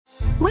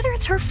Whether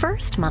it's her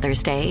first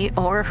Mother's Day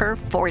or her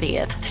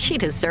 40th, she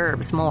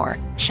deserves more.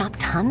 Shop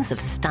tons of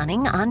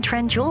stunning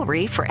on-trend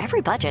jewelry for every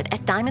budget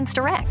at Diamonds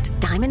Direct.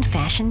 Diamond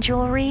fashion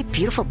jewelry,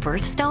 beautiful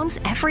birthstones,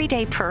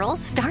 everyday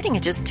pearls starting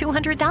at just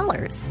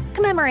 $200.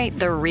 Commemorate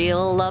the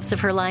real loves of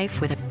her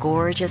life with a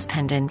gorgeous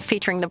pendant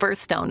featuring the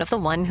birthstone of the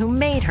one who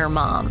made her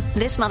mom.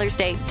 This Mother's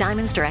Day,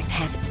 Diamonds Direct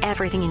has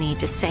everything you need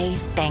to say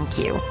thank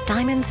you.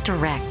 Diamonds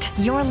Direct.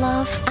 Your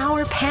love,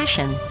 our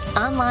passion.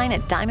 Online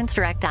at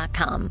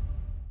diamondsdirect.com.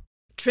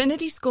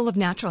 Trinity School of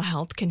Natural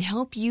Health can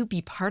help you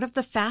be part of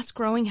the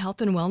fast-growing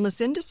health and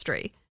wellness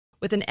industry.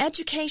 With an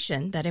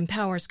education that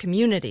empowers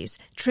communities,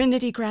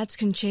 Trinity grads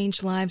can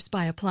change lives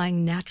by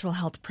applying natural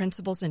health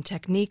principles and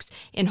techniques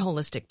in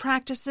holistic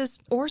practices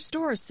or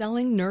stores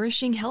selling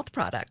nourishing health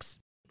products.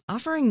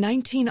 Offering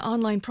 19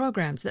 online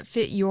programs that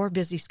fit your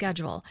busy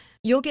schedule,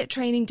 you'll get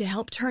training to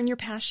help turn your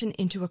passion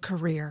into a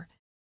career.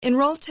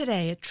 Enroll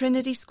today at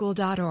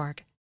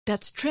trinityschool.org.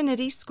 That's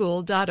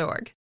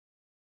trinityschool.org.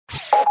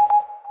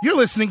 You're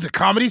listening to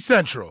Comedy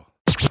Central.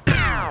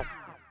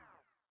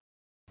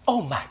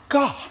 Oh my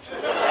God.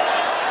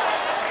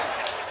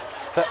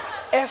 The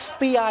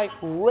FBI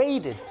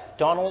raided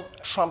Donald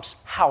Trump's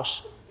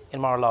house in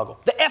Mar-a-Lago.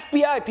 The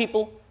FBI,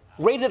 people,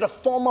 raided a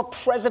former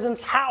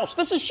president's house.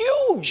 This is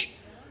huge.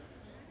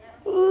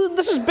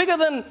 This is bigger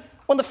than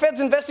when the feds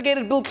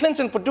investigated Bill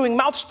Clinton for doing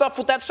mouth stuff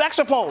with that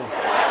saxophone.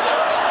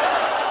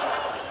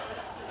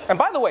 And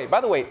by the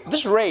way,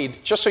 this raid,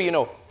 just so you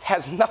know,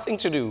 has nothing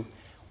to do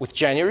with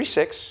January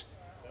 6th,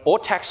 or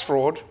tax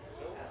fraud,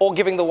 or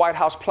giving the White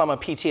House plumber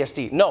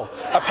PTSD. No,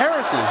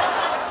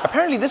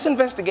 apparently this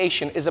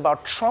investigation is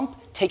about Trump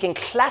taking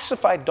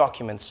classified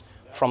documents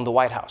from the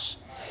White House.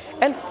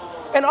 And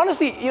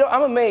honestly,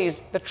 I'm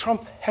amazed that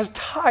Trump has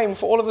time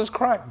for all of this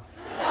crime.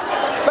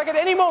 Like at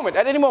any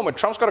moment,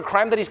 Trump's got a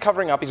crime that he's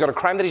covering up, he's got a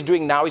crime that he's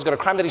doing now, he's got a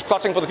crime that he's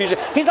plotting for the future.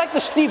 He's like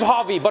the Steve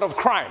Harvey, but of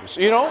crimes,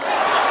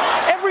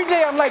 Every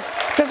day I'm like,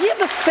 does he have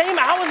the same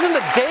hours in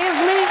the day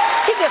as me?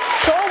 He gets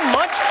so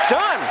much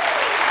done.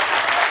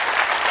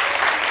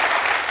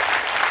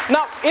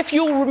 Now, if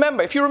you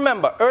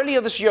remember,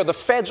 earlier this year, the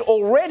feds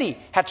already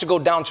had to go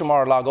down to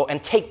Mar-a-Lago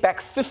and take back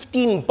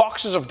 15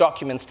 boxes of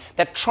documents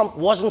that Trump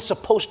wasn't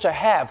supposed to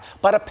have.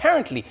 But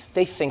apparently,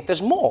 they think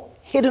there's more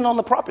hidden on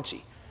the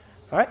property.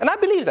 All right? And I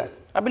believe that.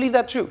 I believe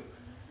that too.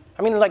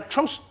 I mean,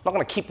 Trump's not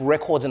going to keep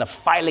records in a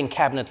filing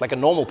cabinet like a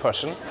normal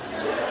person.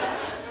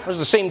 This is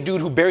the same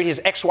dude who buried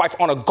his ex-wife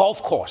on a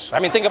golf course. I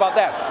mean, think about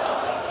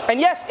that. And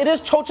yes, it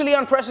is totally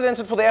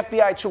unprecedented for the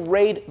FBI to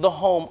raid the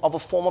home of a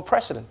former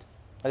president.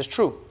 That is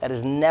true. That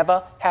has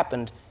never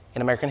happened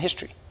in American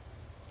history.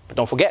 But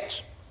don't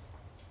forget,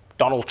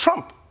 Donald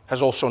Trump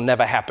has also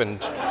never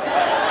happened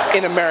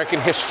in American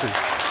history.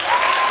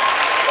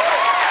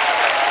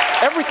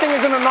 Everything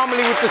is an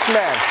anomaly with this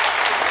man.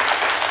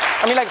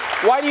 I mean,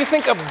 why do you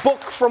think a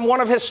book from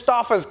one of his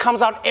staffers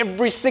comes out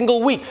every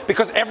single week?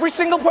 Because every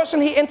single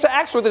person he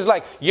interacts with is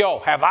like, yo,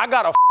 have I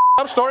got a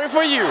up story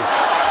for you?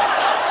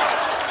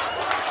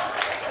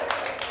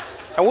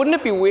 And wouldn't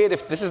it be weird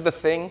if this is the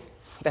thing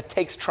that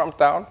takes Trump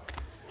down?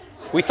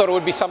 We thought it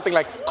would be something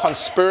like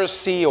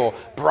conspiracy or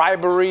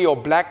bribery or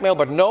blackmail,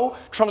 but no,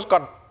 Trump's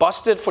got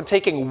busted for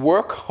taking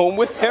work home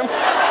with him.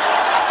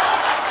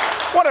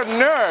 What a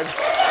nerd.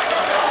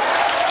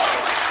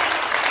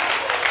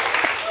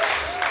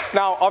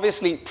 Now,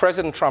 obviously,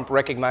 President Trump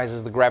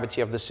recognizes the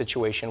gravity of this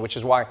situation, which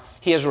is why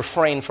he has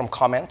refrained from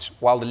comment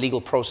while the legal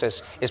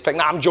process is playing.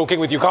 Nah, I'm joking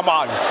with you, come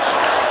on.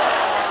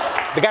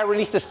 The guy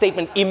released a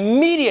statement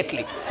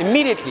immediately.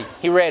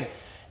 He read,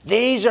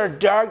 "These are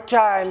dark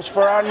times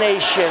for our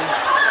nation.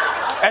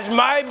 As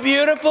my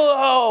beautiful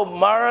home,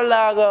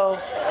 Mar-a-Lago,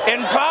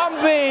 in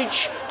Palm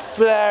Beach,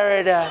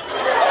 Florida,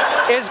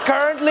 is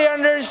currently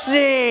under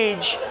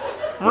siege,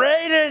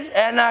 raided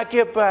and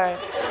occupied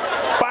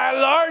by a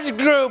large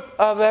group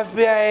of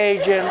FBI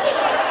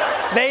agents.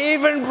 They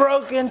even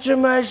broke into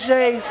my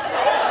safe.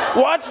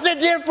 What's the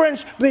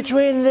difference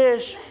between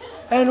this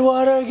and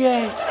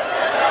Watergate?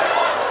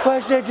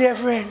 What's the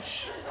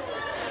difference?"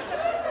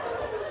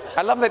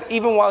 I love that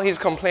even while he's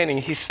complaining,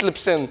 he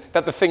slips in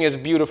that the thing is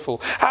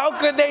beautiful. How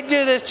could they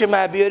do this to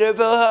my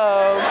beautiful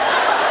home?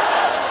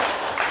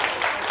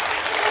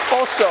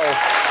 Also,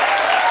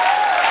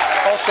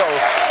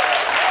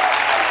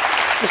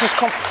 this is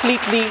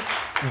completely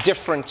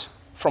different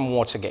from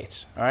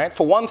Watergate, all right?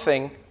 For one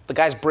thing, the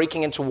guys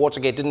breaking into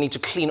Watergate didn't need to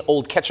clean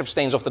old ketchup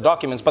stains off the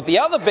documents, but the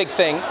other big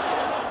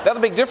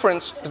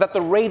difference is that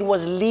the raid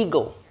was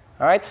legal.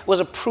 All right, was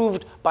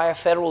approved by a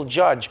federal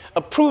judge,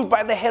 approved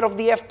by the head of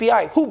the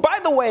FBI, who, by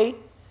the way,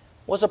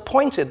 was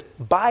appointed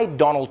by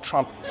Donald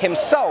Trump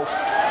himself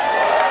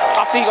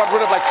after he got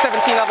rid of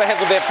 17 other heads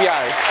of the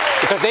FBI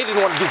because they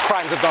didn't want to do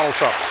crimes with Donald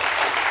Trump.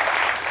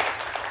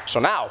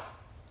 So now,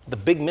 the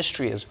big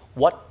mystery is,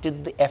 what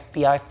did the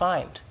FBI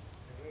find?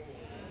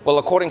 Well,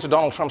 according to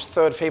Donald Trump's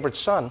third favorite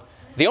son,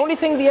 the only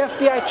thing the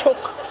FBI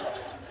took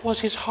was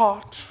his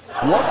heart.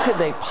 What could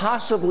they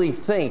possibly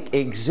think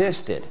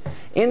existed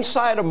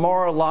inside of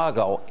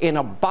Mar-a-Lago in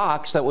a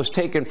box that was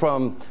taken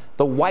from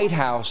the White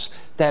House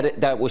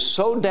that was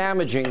so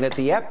damaging that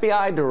the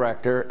FBI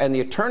director and the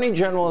Attorney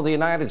General of the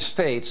United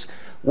States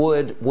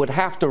would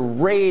have to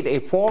raid a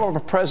former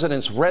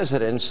president's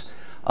residence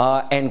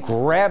and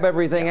grab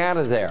everything out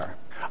of there?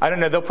 I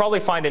don't know. They'll probably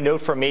find a note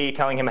from me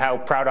telling him how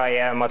proud I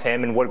am of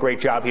him and what a great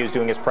job he was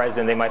doing as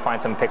president. They might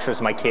find some pictures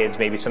of my kids,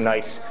 maybe some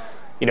nice,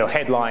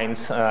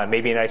 headlines,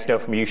 maybe a nice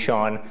note from you,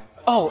 Sean.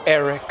 Oh,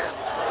 Eric.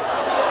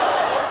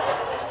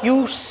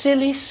 You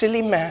silly,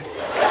 silly man.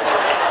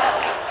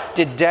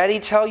 Did Daddy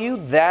tell you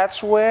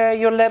that's where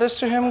your letters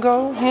to him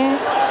go?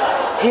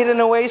 Hidden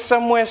away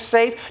somewhere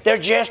safe? They're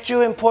just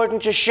too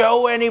important to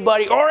show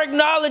anybody or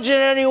acknowledge in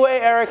any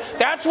way, Eric.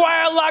 That's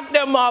why I locked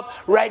them up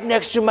right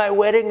next to my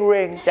wedding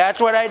ring.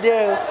 That's what I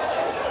do.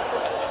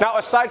 Now,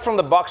 aside from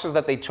the boxes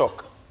that they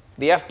took,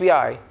 the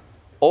FBI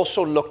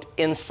also looked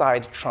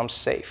inside Trump's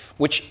safe,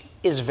 which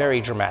is very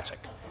dramatic.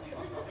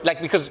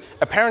 Because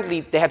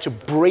apparently they had to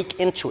break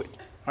into it,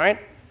 right?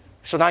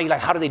 So now you're like,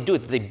 how did they do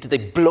it? Did they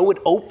blow it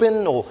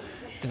open, or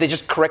did they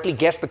just correctly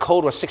guess the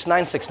code was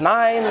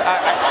 6969?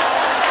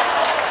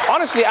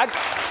 Honestly, I'd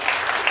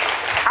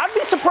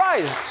be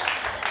surprised.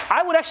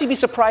 I would actually be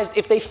surprised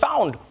if they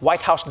found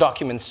White House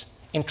documents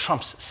in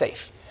Trump's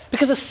safe.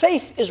 Because a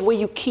safe is where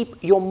you keep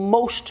your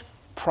most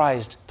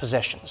prized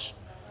possessions.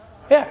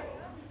 Yeah.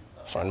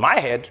 So in my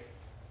head,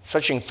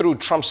 searching through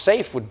Trump's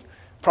safe would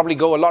probably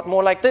go a lot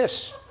more like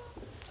this.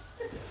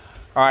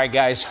 All right,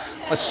 guys,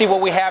 let's see what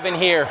we have in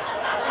here.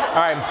 All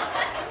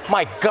right,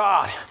 my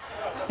God,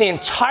 the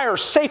entire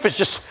safe is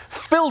just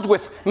filled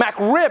with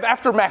McRib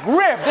after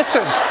McRib.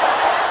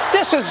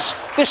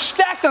 They're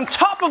stacked on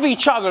top of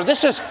each other.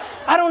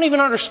 I don't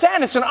even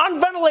understand. It's an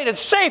unventilated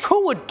safe.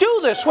 Who would do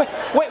this?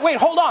 Wait,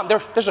 hold on.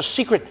 There's a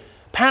secret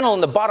panel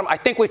in the bottom. I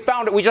think we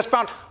found it. We just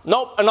found,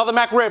 nope, another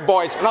McRib,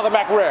 boys, another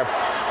McRib.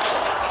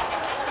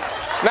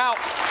 Now,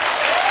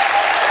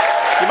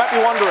 you might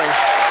be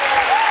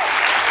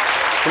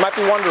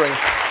wondering,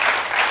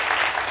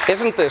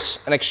 isn't this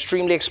an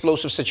extremely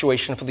explosive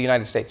situation for the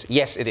United States?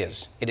 Yes, it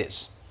is. It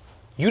is.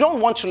 You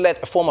don't want to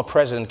let a former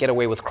president get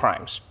away with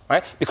crimes,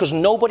 right? Because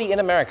nobody in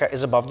America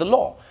is above the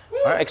law,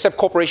 right? Except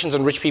corporations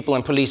and rich people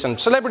and police and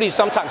celebrities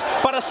sometimes.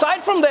 But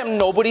aside from them,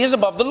 nobody is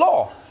above the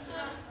law.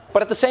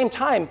 But at the same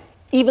time,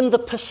 even the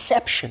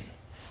perception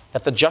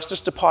that the Justice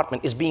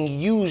Department is being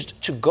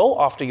used to go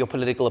after your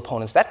political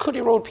opponents, that could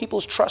erode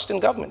people's trust in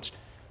government.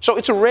 So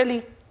it's a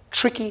really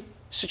tricky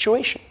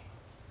situation.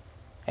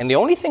 And the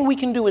only thing we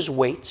can do is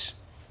wait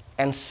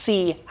and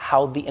see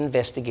how the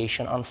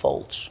investigation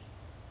unfolds.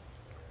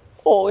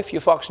 Or if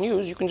you're Fox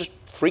News, you can just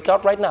freak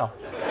out right now.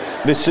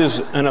 This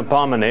is an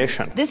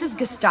abomination. This is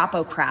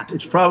Gestapo crap.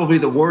 It's probably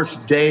the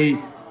worst day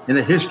in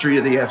the history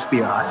of the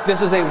FBI.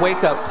 This is a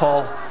wake-up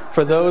call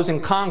for those in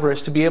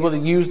Congress to be able to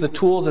use the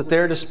tools at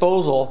their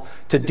disposal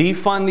to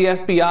defund the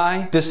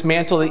FBI,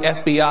 dismantle the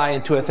FBI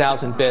into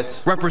 1,000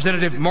 bits.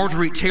 Representative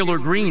Marjorie Taylor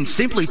Greene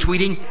simply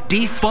tweeting,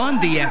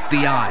 defund the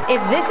FBI.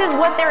 If this is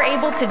what they're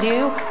able to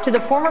do to the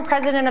former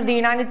president of the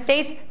United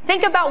States,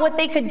 think about what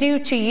they could do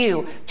to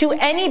you, to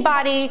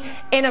anybody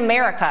in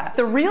America.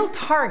 The real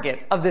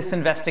target of this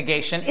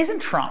investigation isn't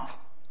Trump.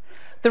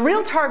 The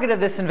real target of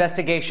this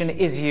investigation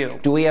is you.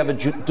 Do we have a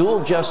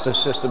dual justice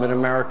system in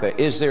America?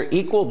 Is there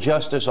equal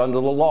justice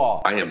under the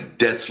law? I am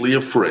deathly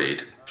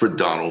afraid for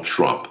Donald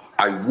Trump.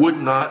 I would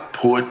not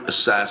put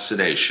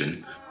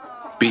assassination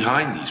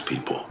behind these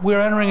people.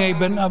 We're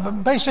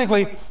entering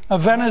basically a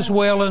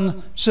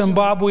Venezuelan,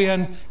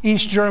 Zimbabwean,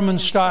 East German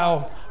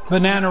style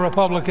banana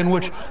republic in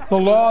which the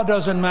law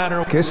doesn't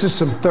matter. This is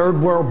some third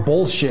world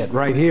bullshit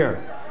right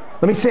here.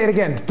 Let me say it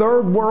again,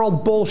 third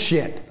world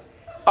bullshit.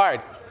 All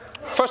right.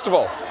 First of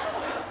all,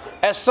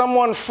 as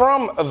someone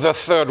from the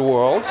third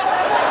world,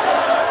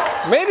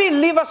 maybe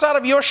leave us out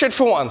of your shit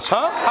for once,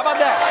 huh? How about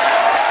that?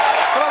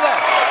 How about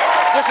that?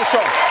 This is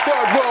some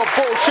third world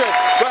bullshit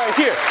right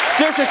here.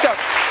 This is some.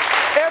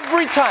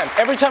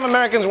 Every time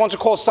Americans want to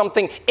call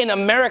something in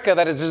America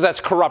that's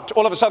corrupt,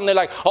 all of a sudden they're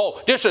like,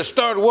 oh, this is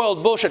third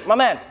world bullshit. My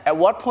man, at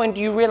what point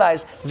do you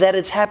realize that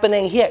it's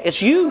happening here? It's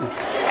you.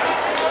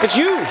 It's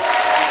you.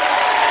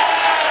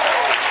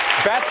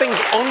 Bad things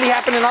only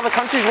happen in other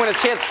countries. When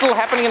it's here, it's still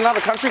happening in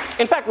another country.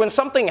 In fact, when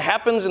something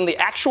happens in the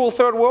actual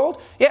third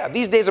world, yeah,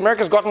 these days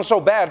America's gotten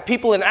so bad,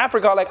 people in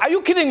Africa are like, are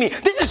you kidding me?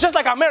 This is just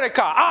like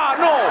America. Ah,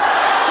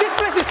 no. This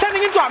place is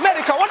turning into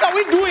America. What are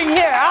we doing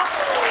here? Huh?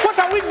 What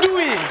are we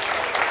doing?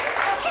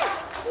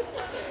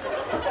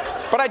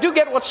 But I do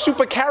get what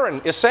Super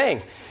Karen is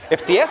saying.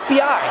 If the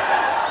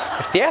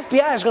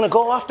FBI is going to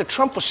go after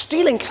Trump for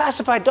stealing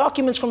classified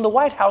documents from the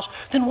White House,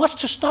 then what's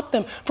to stop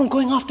them from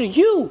going after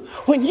you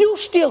when you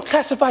steal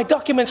classified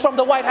documents from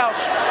the White House?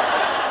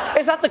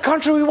 Is that the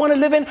country we want to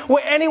live in,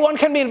 where anyone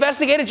can be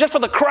investigated just for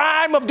the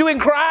crime of doing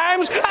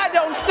crimes? I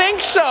don't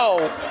think so.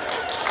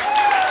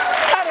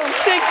 I don't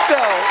think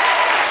so.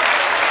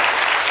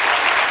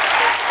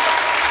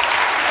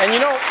 And you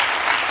know,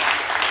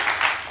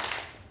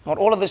 what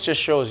all of this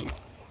just shows you,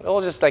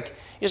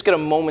 you just get a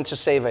moment to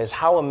savor is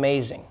how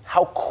amazing,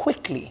 how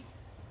quickly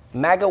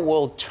MAGA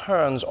world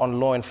turns on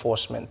law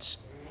enforcement.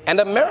 And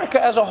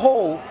America as a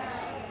whole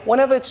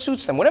whenever it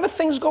suits them, whenever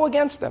things go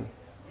against them.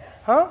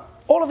 Huh?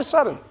 All of a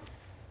sudden,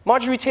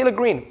 Marjorie Taylor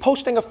Greene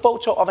posting a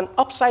photo of an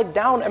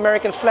upside-down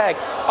American flag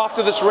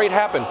after this raid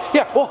happened.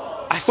 Yeah,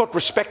 well, I thought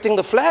respecting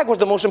the flag was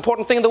the most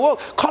important thing in the world.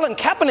 Colin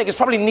Kaepernick is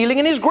probably kneeling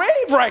in his grave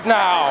right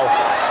now.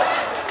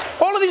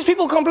 All of these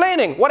people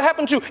complaining. What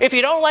happened to, if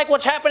you don't like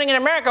what's happening in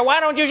America,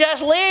 why don't you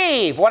just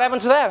leave? What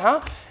happened to that,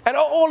 huh? And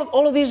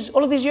all of these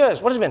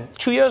years, what has it been,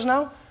 2 years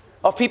now?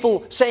 Of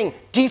people saying,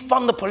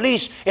 defund the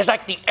police is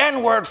like the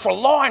N-word for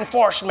law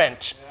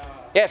enforcement.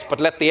 Yes, but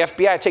let the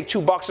FBI take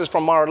 2 boxes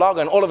from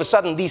Mar-a-Lago, and all of a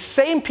sudden, these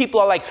same people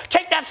are like,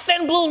 take that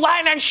thin blue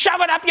line and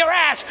shove it up your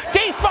ass.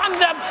 Defund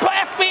the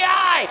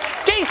FBI.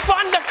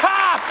 Defund the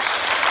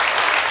cops.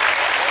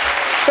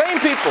 Same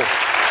people.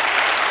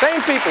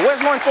 Same people.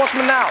 Where's law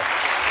enforcement now?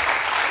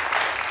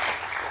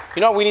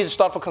 You know what we need to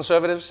start for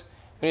conservatives?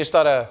 We need to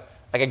start a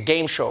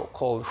game show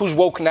called Who's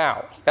Woke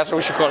Now? That's what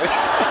we should call it.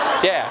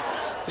 Yeah.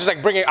 It's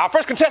like bringing, our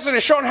first contestant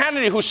is Sean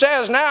Hannity, who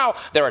says now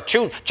there are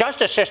 2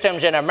 justice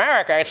systems in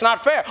America. It's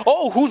not fair.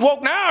 Oh, who's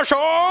woke now,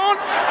 Sean?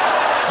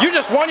 You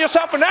just won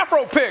yourself an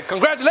Afro pick.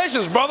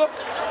 Congratulations, brother.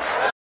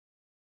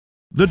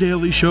 The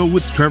Daily Show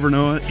with Trevor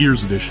Noah,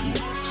 Ears Edition.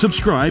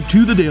 Subscribe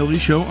to The Daily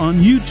Show on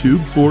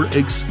YouTube for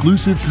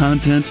exclusive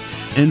content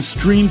and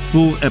stream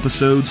full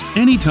episodes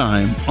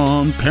anytime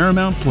on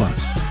Paramount+.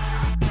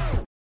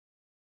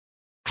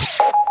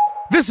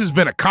 This has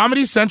been a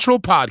Comedy Central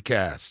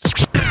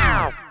podcast.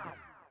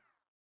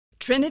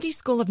 Trinity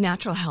School of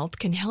Natural Health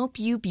can help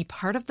you be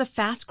part of the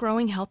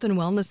fast-growing health and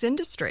wellness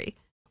industry.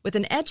 With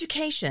an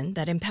education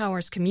that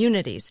empowers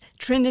communities,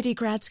 Trinity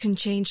grads can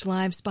change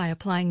lives by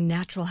applying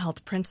natural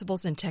health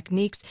principles and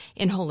techniques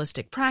in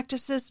holistic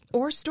practices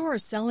or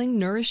stores selling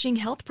nourishing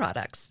health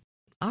products.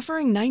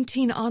 Offering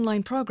 19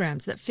 online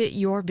programs that fit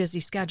your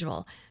busy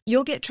schedule,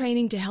 you'll get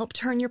training to help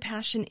turn your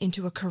passion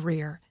into a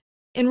career.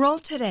 Enroll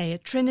today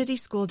at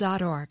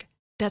trinityschool.org.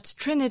 That's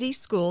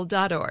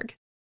trinityschool.org.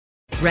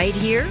 Right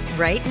here,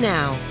 right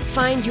now.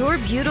 Find your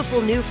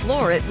beautiful new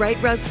floor at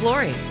Right Rug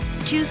Flooring.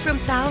 Choose from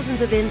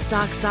thousands of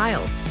in-stock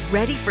styles,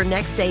 ready for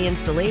next day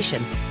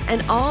installation,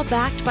 and all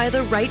backed by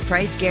the right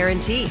price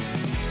guarantee.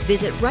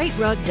 Visit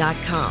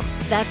rightrug.com.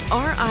 That's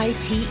RITERUG.com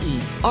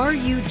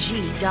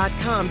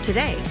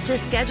today to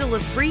schedule a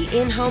free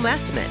in-home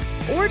estimate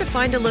or to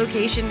find a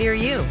location near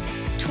you.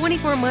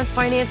 24-month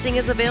financing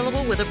is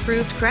available with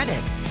approved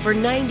credit. For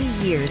 90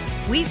 years,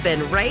 we've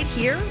been right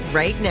here,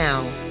 right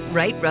now.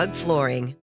 Right Rug Flooring.